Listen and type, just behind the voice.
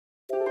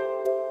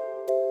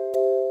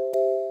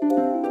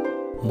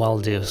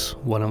Maldives,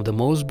 one of the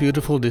most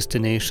beautiful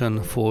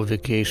destinations for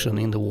vacation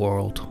in the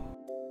world.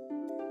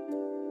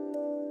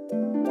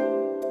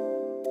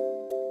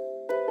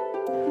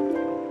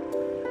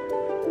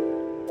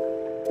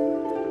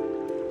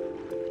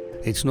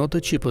 It's not the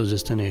cheapest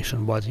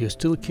destination, but you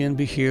still can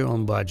be here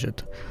on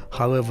budget.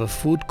 However,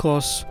 food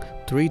costs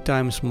 3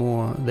 times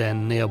more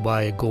than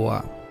nearby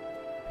Goa.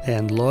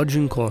 And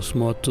lodging costs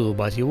more too,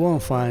 but you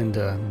won't find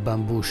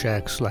bamboo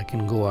shacks like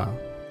in Goa.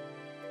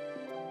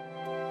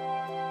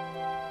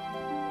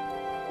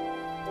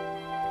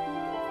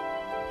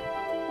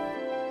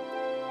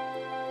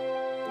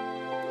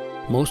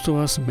 Most of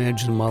us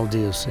imagine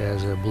Maldives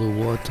as a blue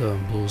water,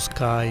 blue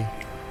sky,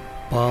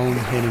 palm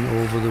hanging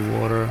over the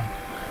water,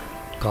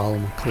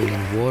 calm, clean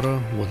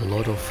water with a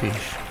lot of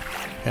fish.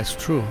 That's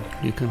true,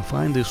 you can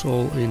find this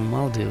all in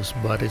Maldives,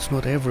 but it's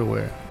not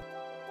everywhere.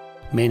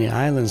 Many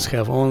islands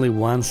have only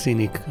one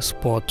scenic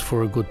spot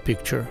for a good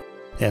picture,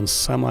 and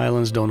some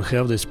islands don't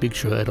have this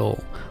picture at all.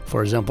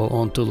 For example,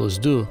 on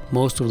Toulouse-Du,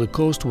 most of the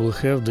coast will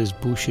have this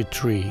bushy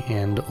tree,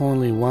 and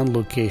only one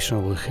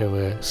location will have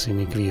a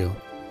scenic view.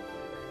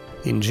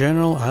 In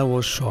general, I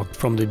was shocked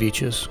from the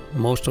beaches.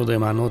 Most of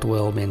them are not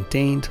well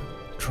maintained,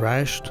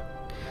 trashed,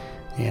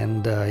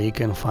 and you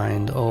can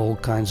find all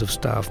kinds of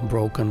stuff,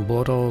 broken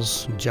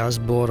bottles,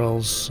 just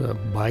bottles,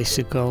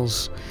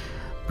 bicycles,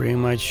 pretty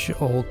much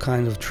all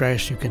kinds of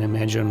trash you can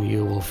imagine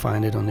you will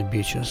find it on the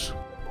beaches.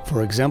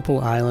 For example,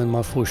 island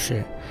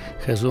Mafushi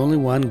has only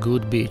one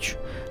good beach,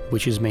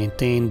 which is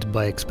maintained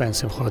by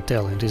expensive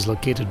hotel and is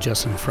located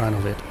just in front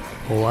of it.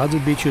 All other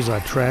beaches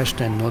are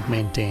trashed and not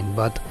maintained,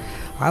 but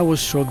I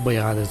was shocked by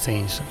other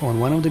things. On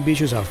one of the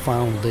beaches I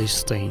found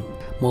this thing.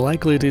 More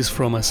likely it is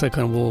from a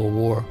Second World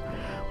War,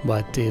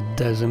 but it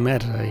doesn't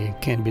matter,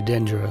 it can be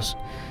dangerous.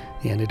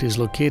 And it is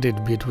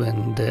located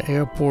between the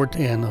airport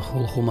and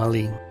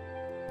Hulhumali.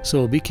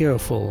 So be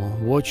careful,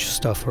 watch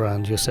stuff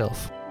around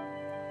yourself.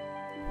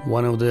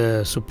 One of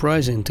the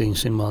surprising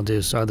things in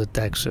Maldives are the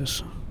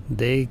taxes.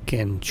 They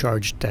can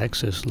charge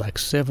taxes like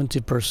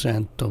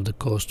 70% of the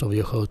cost of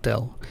your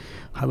hotel.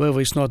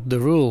 However, it's not the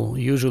rule.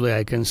 Usually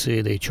I can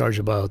see they charge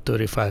about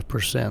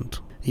 35%.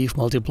 If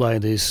multiply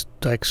these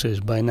taxes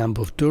by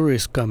number of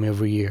tourists come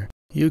every year,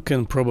 you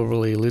can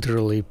probably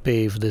literally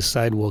pave the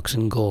sidewalks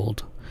in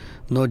gold,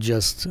 not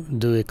just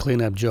do a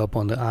cleanup job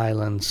on the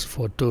islands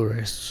for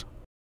tourists.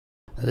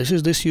 This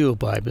is the sewer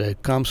pipe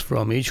that comes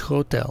from each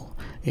hotel,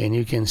 and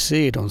you can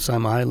see it on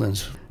some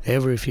islands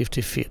every 50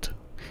 feet.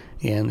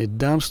 And it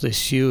dumps the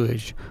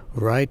sewage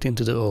right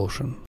into the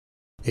ocean.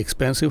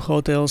 Expensive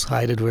hotels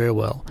hide it very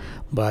well,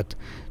 but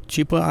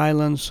cheaper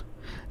islands,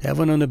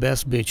 even on the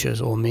best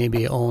beaches or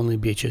maybe only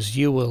beaches,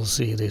 you will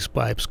see these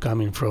pipes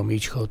coming from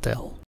each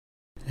hotel.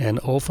 And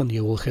often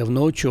you will have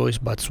no choice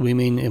but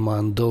swimming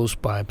among those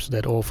pipes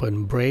that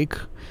often break,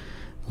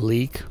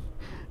 leak,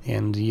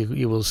 and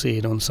you will see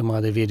it on some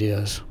other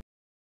videos.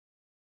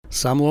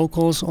 Some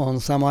locals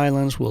on some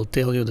islands will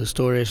tell you the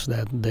stories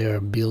that they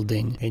are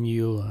building a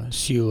new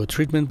sewer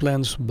treatment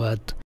plants,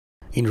 but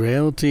in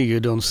reality you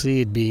don't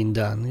see it being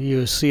done.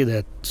 You see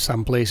that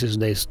some places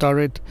they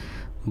started,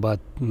 but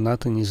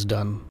nothing is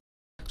done.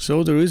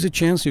 So there is a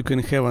chance you can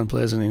have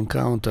unpleasant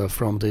encounter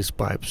from these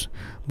pipes,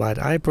 but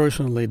I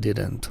personally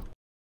didn't.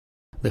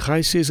 The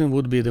high season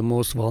would be the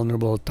most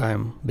vulnerable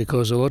time,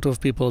 because a lot of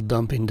people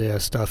dumping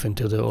their stuff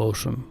into the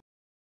ocean.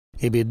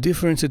 A bit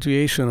different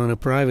situation on the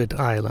private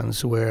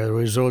islands where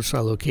resorts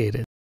are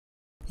located.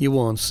 You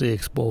won't see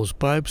exposed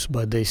pipes,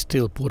 but they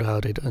still put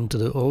out it into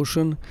the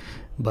ocean,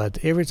 but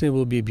everything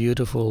will be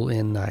beautiful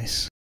and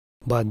nice.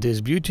 But this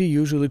beauty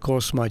usually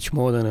costs much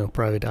more than a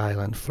private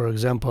island. For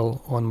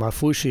example, on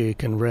Mafushi you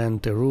can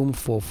rent a room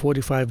for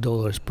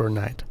 $45 per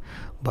night,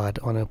 but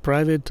on a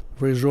private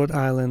resort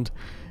island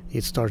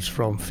it starts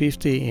from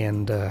 $50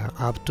 and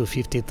up to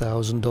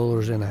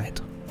 $50,000 a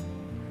night.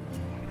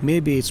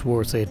 Maybe it's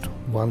worth it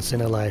once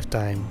in a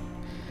lifetime.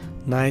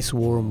 Nice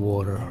warm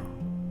water,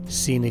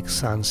 scenic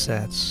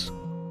sunsets,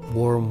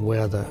 warm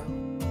weather.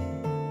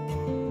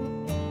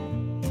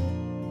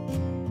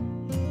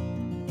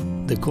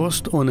 The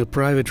cost on a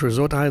private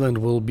resort island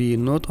will be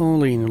not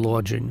only in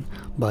lodging,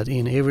 but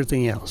in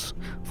everything else.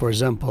 For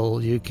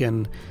example, you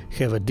can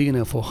have a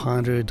dinner for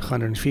 $100,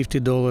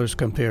 $150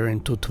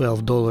 comparing to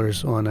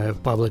 $12 on a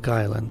public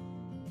island.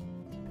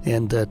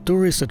 And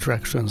tourist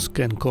attractions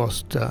can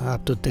cost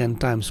up to 10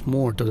 times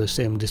more to the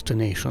same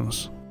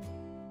destinations.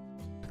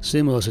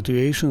 Similar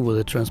situation with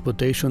the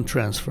transportation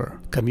transfer.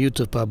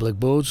 Commuter public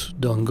boats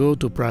don't go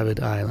to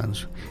private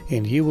islands,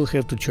 and you will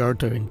have to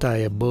charter an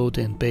entire boat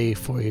and pay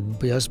for it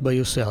just by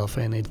yourself,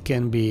 and it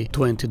can be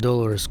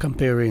 $20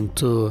 comparing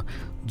to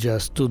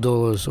just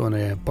 $2 on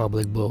a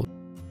public boat.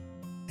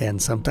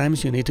 And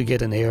sometimes you need to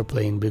get an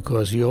airplane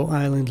because your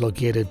island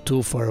located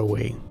too far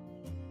away,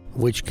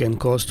 which can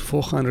cost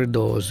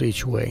 $400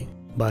 each way.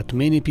 But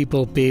many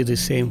people pay the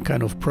same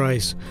kind of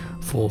price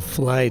for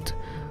flight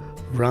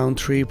round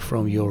trip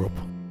from Europe.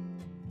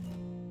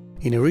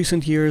 In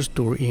recent years,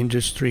 tour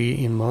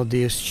industry in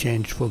Maldives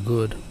changed for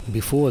good.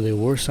 Before there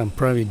were some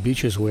private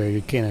beaches where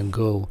you cannot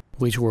go,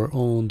 which were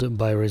owned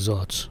by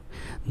resorts.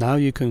 Now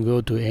you can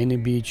go to any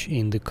beach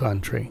in the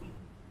country.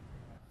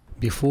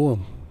 Before,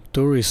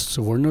 tourists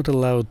were not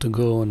allowed to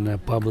go on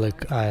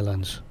public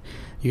islands.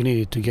 You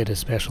needed to get a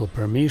special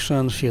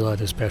permission, fill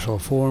out a special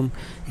form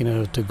in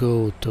order to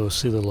go to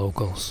see the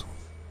locals.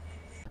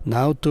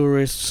 Now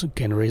tourists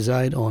can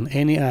reside on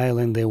any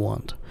island they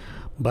want,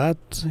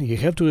 but you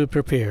have to be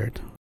prepared.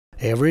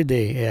 Every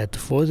day at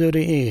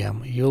 4:30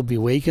 a.m. you'll be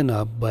waken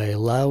up by a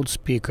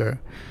loudspeaker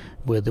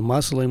with the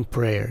Muslim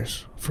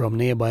prayers from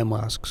nearby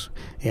mosques,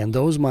 and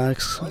those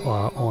mosques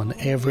are on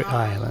every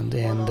island,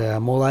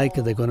 and more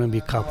likely they're going to be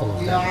a couple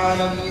of them.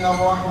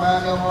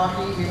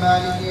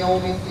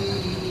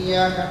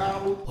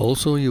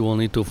 Also, you will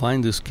need to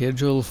find the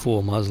schedule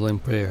for Muslim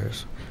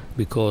prayers,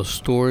 because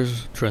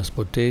stores,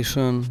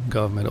 transportation,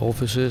 government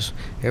offices,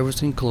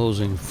 everything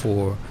closing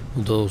for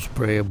those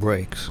prayer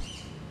breaks.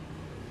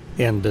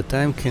 And the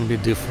time can be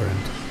different.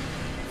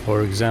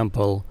 For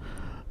example,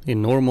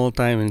 in normal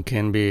time it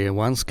can be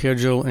one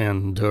schedule,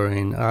 and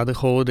during other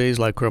holidays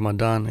like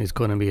Ramadan it's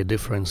going to be a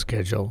different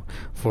schedule.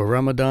 For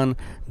Ramadan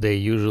they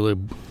usually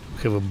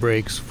have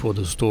breaks for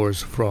the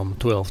stores from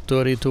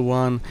 12:30 to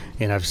 1,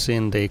 and I've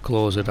seen they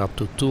close it up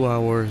to 2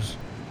 hours,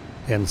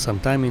 and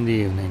sometime in the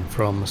evening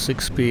from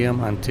 6 p.m.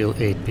 until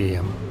 8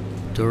 p.m.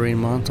 During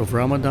month of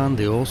Ramadan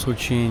they also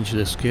change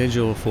the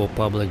schedule for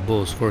public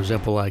boats. For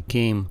example, I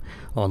came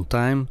on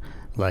time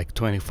like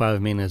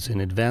 25 minutes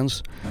in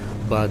advance,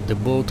 but the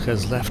boat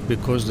has left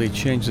because they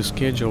changed the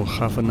schedule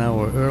half an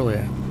hour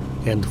earlier,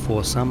 and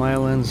for some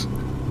islands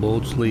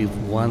boats leave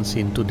once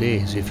in 2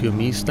 days. If you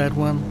miss that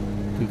one,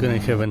 you're gonna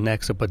have a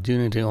next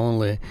opportunity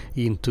only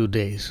in 2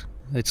 days.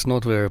 It's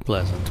not very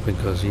pleasant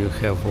because you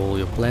have all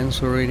your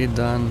plans already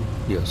done,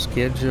 your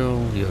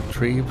schedule, your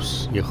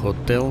trips, your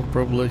hotel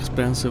probably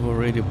expensive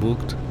already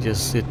booked.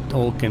 Just it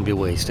all can be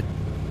wasted.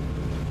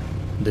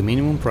 The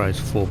minimum price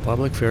for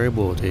public ferry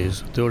boat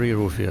is 30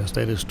 rupiahs,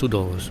 that is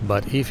 $2.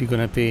 But if you're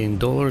gonna pay in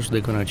dollars, they're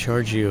gonna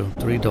charge you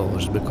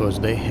 $3 because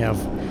they have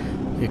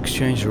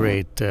exchange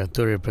rate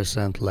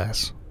 30%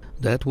 less.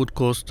 That would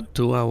cost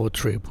 2-hour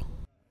trip.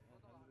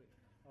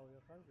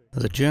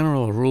 The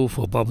general rule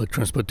for public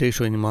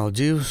transportation in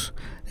Maldives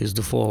is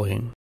the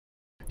following.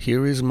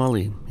 Here is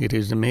Mali. It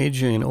is the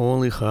major and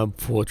only hub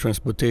for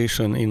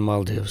transportation in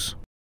Maldives.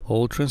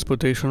 All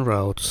transportation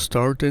routes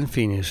start and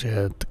finish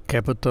at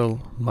capital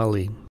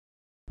Mali.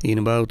 In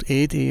about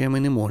 8 a.m.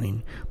 in the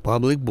morning,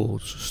 public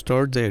boats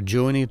start their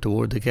journey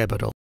toward the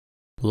capital.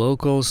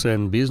 Locals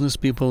and business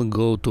people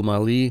go to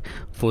Mali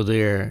for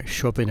their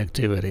shopping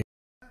activity.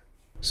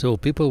 So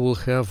people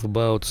will have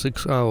about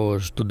 6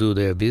 hours to do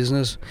their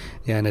business,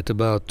 and at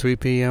about 3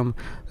 p.m.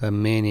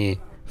 many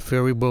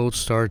ferry boats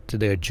start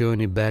their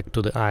journey back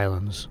to the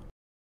islands.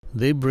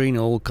 They bring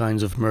all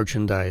kinds of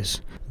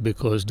merchandise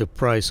because the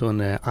price on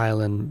the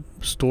island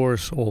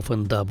stores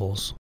often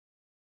doubles.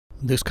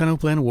 This kind of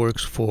plan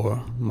works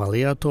for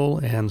Mali Atoll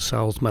and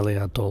South Mali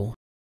Atoll.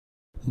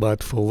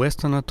 But for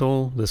Western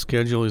Atoll the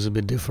schedule is a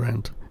bit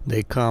different.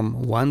 They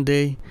come one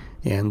day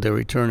and they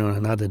return on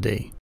another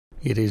day.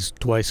 It is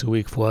twice a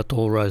week for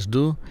Atoll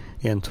Razdu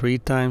and 3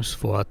 times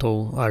for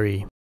Atoll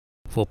Ari.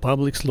 For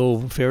public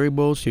slow ferry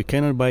boats, you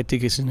cannot buy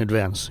tickets in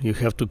advance. You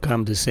have to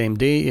come the same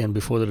day and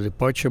before the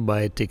departure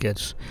buy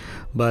tickets.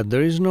 But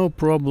there is no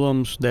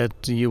problems that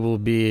you will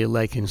be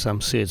lacking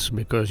some seats,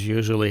 because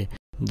usually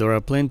there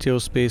are plenty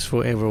of space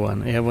for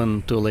everyone,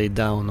 even to lay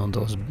down on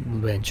those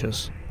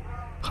benches.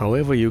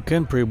 However, you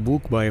can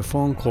pre-book by a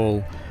phone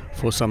call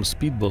for some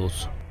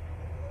speedboats.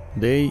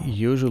 They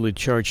usually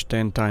charge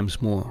 10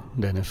 times more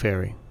than a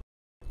ferry.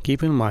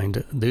 Keep in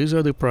mind, these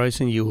are the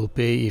pricing you will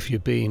pay if you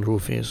pay in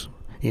rupees.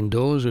 In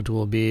dollars it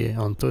will be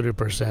on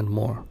 30%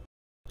 more.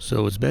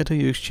 So it's better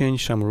you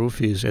exchange some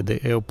rupees at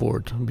the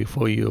airport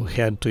before you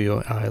head to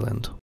your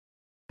island.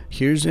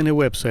 Here's a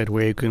website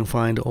where you can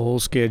find all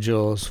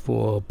schedules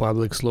for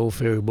public slow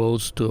ferry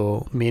boats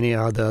to many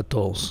other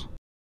atolls.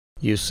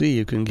 You see,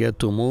 you can get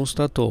to most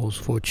atolls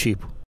for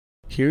cheap.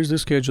 Here's the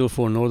schedule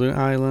for northern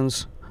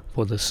islands,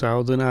 for the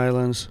southern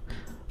islands,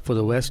 for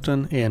the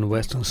western and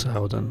western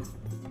southern.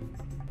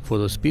 For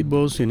the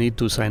speedboats you need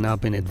to sign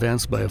up in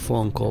advance by a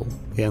phone call,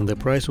 and the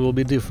price will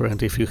be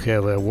different if you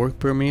have a work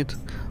permit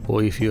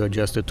or if you are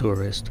just a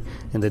tourist,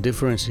 and the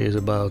difference is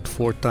about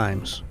 4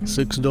 times,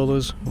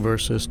 $6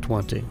 versus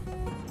 20.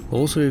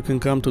 Also, you can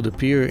come to the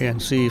pier and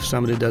see if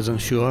somebody doesn't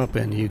show up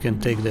and you can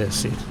take their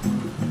seat.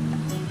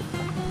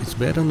 It's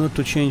better not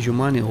to change your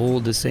money all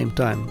at the same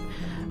time,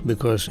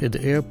 because at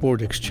the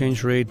airport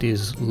exchange rate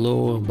is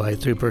lower by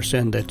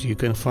 3% that you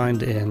can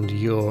find in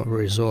your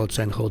resorts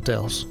and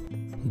hotels.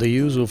 The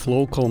use of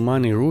local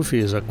money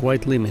rupees are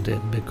quite limited,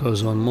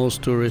 because on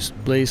most tourist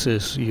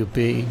places you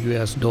pay in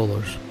US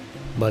dollars.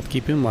 But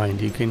keep in mind,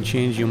 you can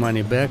change your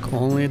money back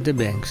only at the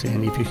banks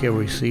and if you have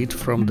receipt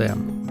from them.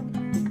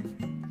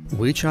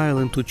 Which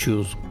island to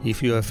choose?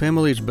 If you are a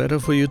family, it's better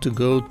for you to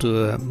go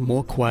to a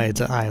more quiet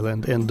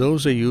island, and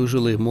those are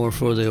usually more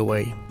further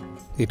away.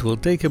 It will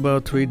take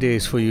about 3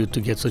 days for you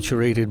to get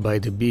saturated by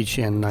the beach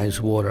and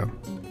nice water.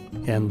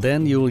 And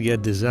then you will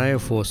get desire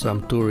for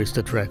some tourist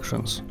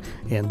attractions,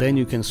 and then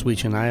you can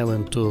switch an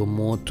island to a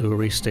more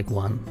touristic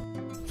one.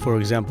 For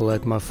example,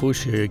 at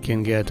Mafushi you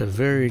can get a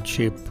very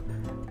cheap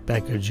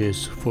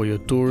packages for your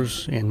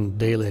tours and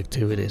daily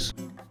activities.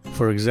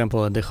 For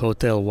example, at the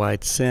Hotel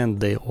White Sand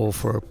they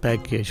offer a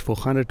package for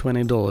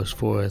 $120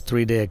 for a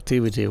 3-day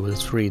activity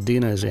with 3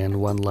 dinners and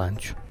 1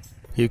 lunch.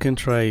 You can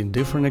try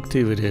different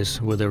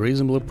activities with a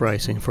reasonable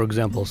pricing. For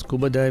example,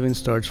 scuba diving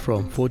starts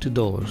from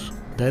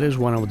 $40. That is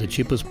one of the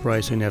cheapest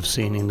pricing I've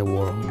seen in the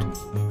world.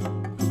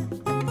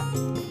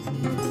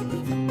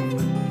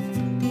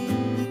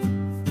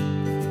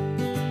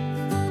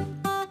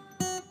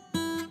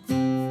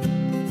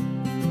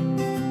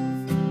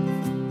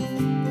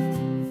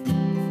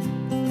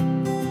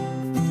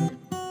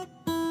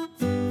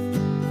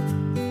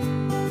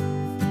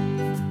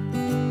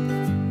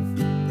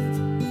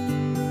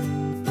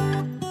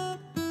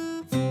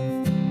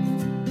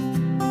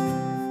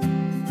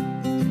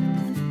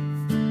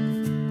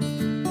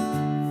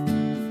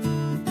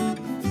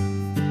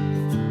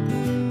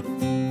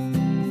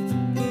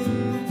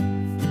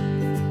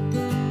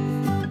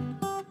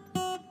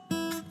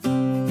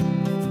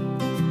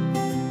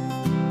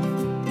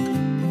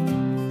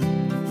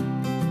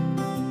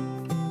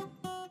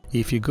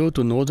 If you go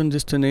to northern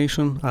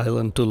destination,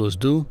 island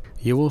Toulouse-Du,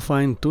 you will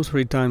find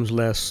 2-3 times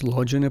less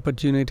lodging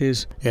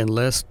opportunities and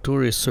less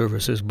tourist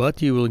services,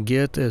 but you will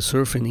get a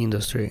surfing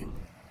industry.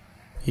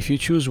 If you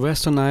choose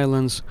western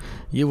islands,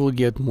 you will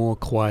get more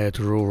quiet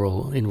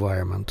rural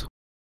environment.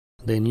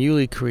 The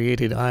newly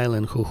created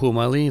island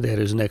Huhumali, that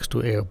is next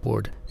to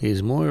airport,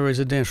 is more a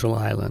residential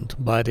island,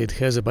 but it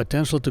has a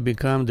potential to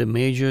become the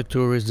major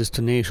tourist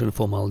destination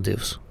for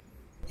Maldives.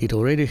 It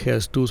already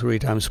has 2-3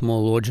 times more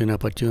lodging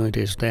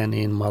opportunities than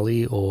in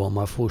Mali or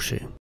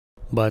Mafushi.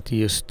 But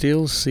you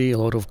still see a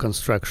lot of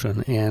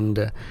construction,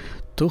 and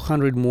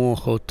 200 more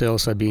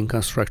hotels are being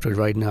constructed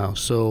right now,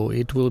 so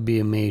it will be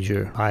a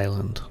major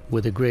island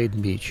with a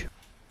great beach.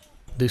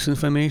 This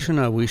information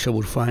I wish I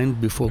would find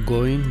before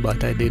going,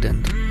 but I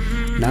didn't.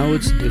 Now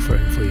it's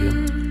different for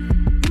you.